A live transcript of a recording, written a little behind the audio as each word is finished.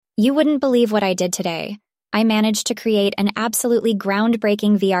You wouldn't believe what I did today. I managed to create an absolutely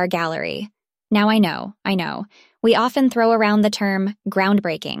groundbreaking VR gallery. Now I know. We often throw around the term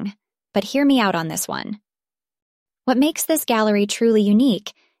groundbreaking, but hear me out on this one. What makes this gallery truly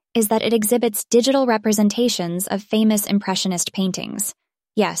unique is that it exhibits digital representations of famous Impressionist paintings.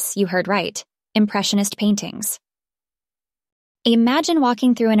 Yes, you heard right. Impressionist paintings. Imagine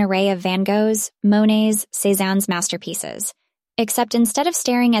walking through an array of Van Gogh's, Monet's, Cézanne's masterpieces. Except instead of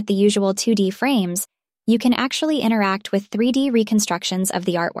staring at the usual 2D frames, you can actually interact with 3D reconstructions of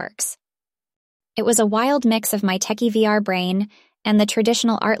the artworks. It was a wild mix of my techie VR brain and the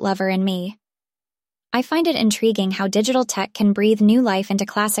traditional art lover in me. I find it intriguing how digital tech can breathe new life into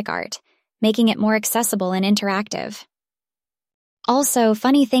classic art, making it more accessible and interactive. Also,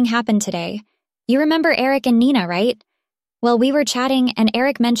 funny thing happened today. You remember Eric and Nina, right? Well, we were chatting and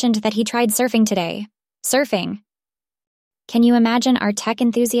Eric mentioned that he tried surfing today. Surfing. Can you imagine our tech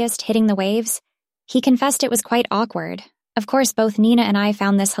enthusiast hitting the waves? He confessed it was quite awkward. Of course, both Nina and I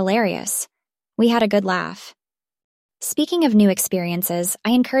found this hilarious. We had a good laugh. Speaking of new experiences, I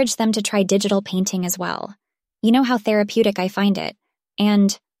encourage them to try digital painting as well. You know how therapeutic I find it.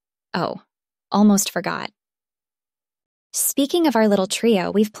 And, almost forgot. Speaking of our little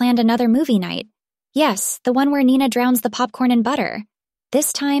trio, we've planned another movie night. Yes, the one where Nina drowns the popcorn in butter.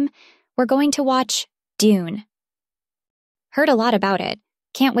 This time, we're going to watch Dune. Heard a lot about it.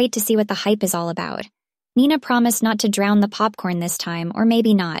 Can't wait to see what the hype is all about. Nina promised not to drown the popcorn this time, or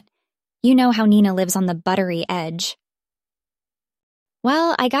maybe not. You know how Nina lives on the buttery edge.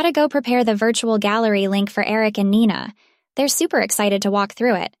 Well, I gotta go prepare the virtual gallery link for Eric and Nina. They're super excited to walk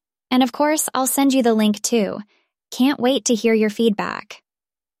through it. And of course, I'll send you the link too. Can't wait to hear your feedback.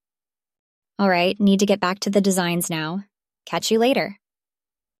 All right, need to get back to the designs now. Catch you later.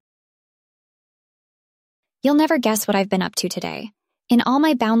 You'll never guess what I've been up to today. In all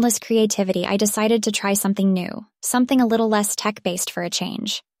my boundless creativity, I decided to try something new, something a little less tech-based for a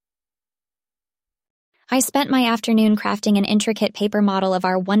change. I spent my afternoon crafting an intricate paper model of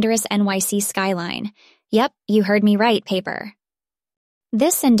our wondrous NYC skyline. Yep, you heard me right, paper.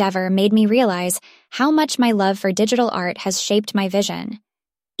 This endeavor made me realize how much my love for digital art has shaped my vision,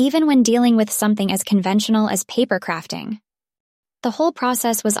 even when dealing with something as conventional as paper crafting. The whole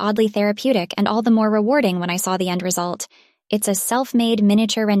process was oddly therapeutic and all the more rewarding when I saw the end result. It's a self-made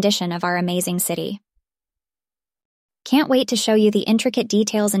miniature rendition of our amazing city. Can't wait to show you the intricate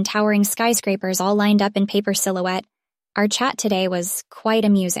details and towering skyscrapers all lined up in paper silhouette. Our chat today was quite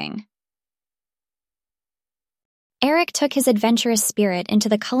amusing. Eric took his adventurous spirit into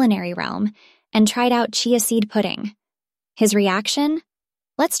the culinary realm and tried out chia seed pudding. His reaction?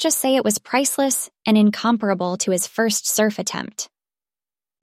 Let's just say it was priceless and incomparable to his first surf attempt.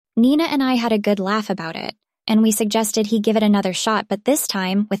 Nina and I had a good laugh about it, and we suggested he give it another shot, but this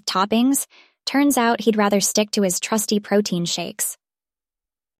time, with toppings, turns out he'd rather stick to his trusty protein shakes.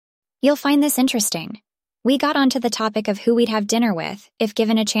 You'll find this interesting. We got onto the topic of who we'd have dinner with if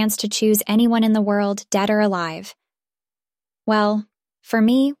given a chance to choose anyone in the world, dead or alive. Well, for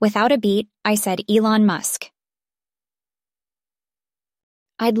me, without a beat, I said Elon Musk.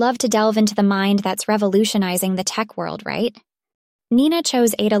 I'd love to delve into the mind that's revolutionizing the tech world, right? Nina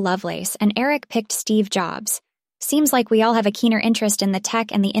chose Ada Lovelace and Eric picked Steve Jobs. Seems like we all have a keener interest in the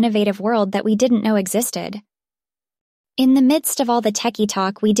tech and the innovative world that we didn't know existed. In the midst of all the techie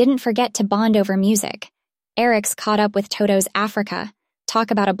talk, we didn't forget to bond over music. Eric's caught up with Toto's Africa.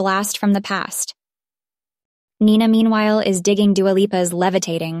 Talk about a blast from the past. Nina, meanwhile, is digging Dua Lipa's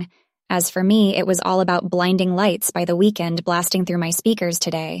Levitating. As for me, it was all about Blinding Lights by The Weeknd blasting through my speakers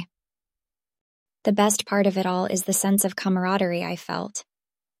today. The best part of it all is the sense of camaraderie I felt.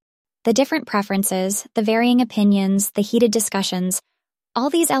 The different preferences, the varying opinions, the heated discussions,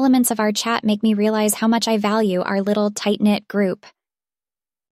 all these elements of our chat make me realize how much I value our little tight-knit group.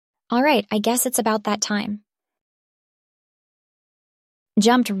 All right, I guess it's about that time.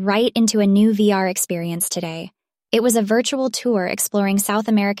 Jumped right into a new VR experience today. It was a virtual tour exploring South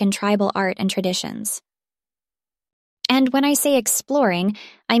American tribal art and traditions. And when I say exploring,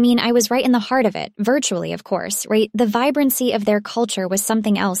 I mean I was right in the heart of it, virtually, of course, right? The vibrancy of their culture was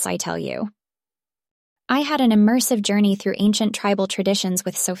something else, I tell you. I had an immersive journey through ancient tribal traditions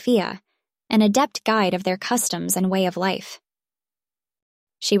with Sophia, an adept guide of their customs and way of life.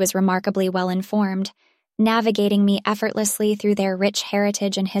 She was remarkably well-informed, navigating me effortlessly through their rich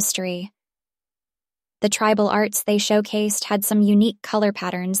heritage and history. The tribal arts they showcased had some unique color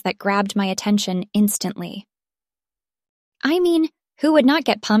patterns that grabbed my attention instantly. I mean, who would not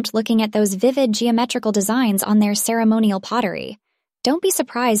get pumped looking at those vivid geometrical designs on their ceremonial pottery? Don't be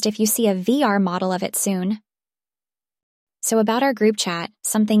surprised if you see a VR model of it soon. So about our group chat,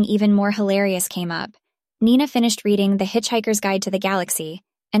 something even more hilarious came up. Nina finished reading The Hitchhiker's Guide to the Galaxy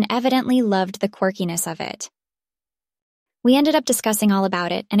and evidently loved the quirkiness of it. We ended up discussing all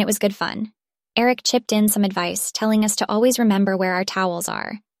about it, and it was good fun. Eric chipped in some advice, telling us to always remember where our towels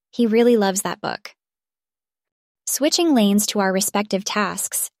are. He really loves that book. Switching lanes to our respective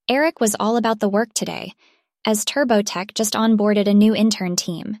tasks, Eric was all about the work today, as TurboTech just onboarded a new intern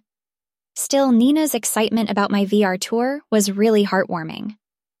team. Still, Nina's excitement about my VR tour was really heartwarming.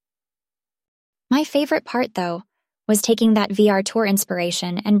 My favorite part, though, was taking that VR tour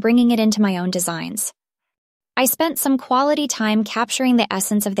inspiration and bringing it into my own designs. I spent some quality time capturing the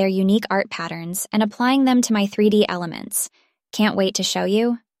essence of their unique art patterns and applying them to my 3D elements. Can't wait to show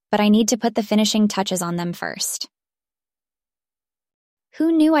you, but I need to put the finishing touches on them first.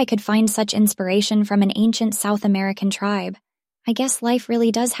 Who knew I could find such inspiration from an ancient South American tribe? I guess life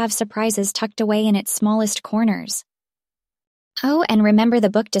really does have surprises tucked away in its smallest corners. Oh, and remember the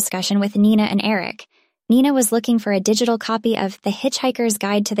book discussion with Nina and Eric. Nina was looking for a digital copy of The Hitchhiker's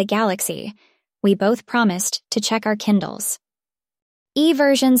Guide to the Galaxy. We both promised to check our Kindles.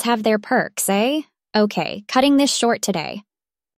 E-versions have their perks, eh? Okay, cutting this short today.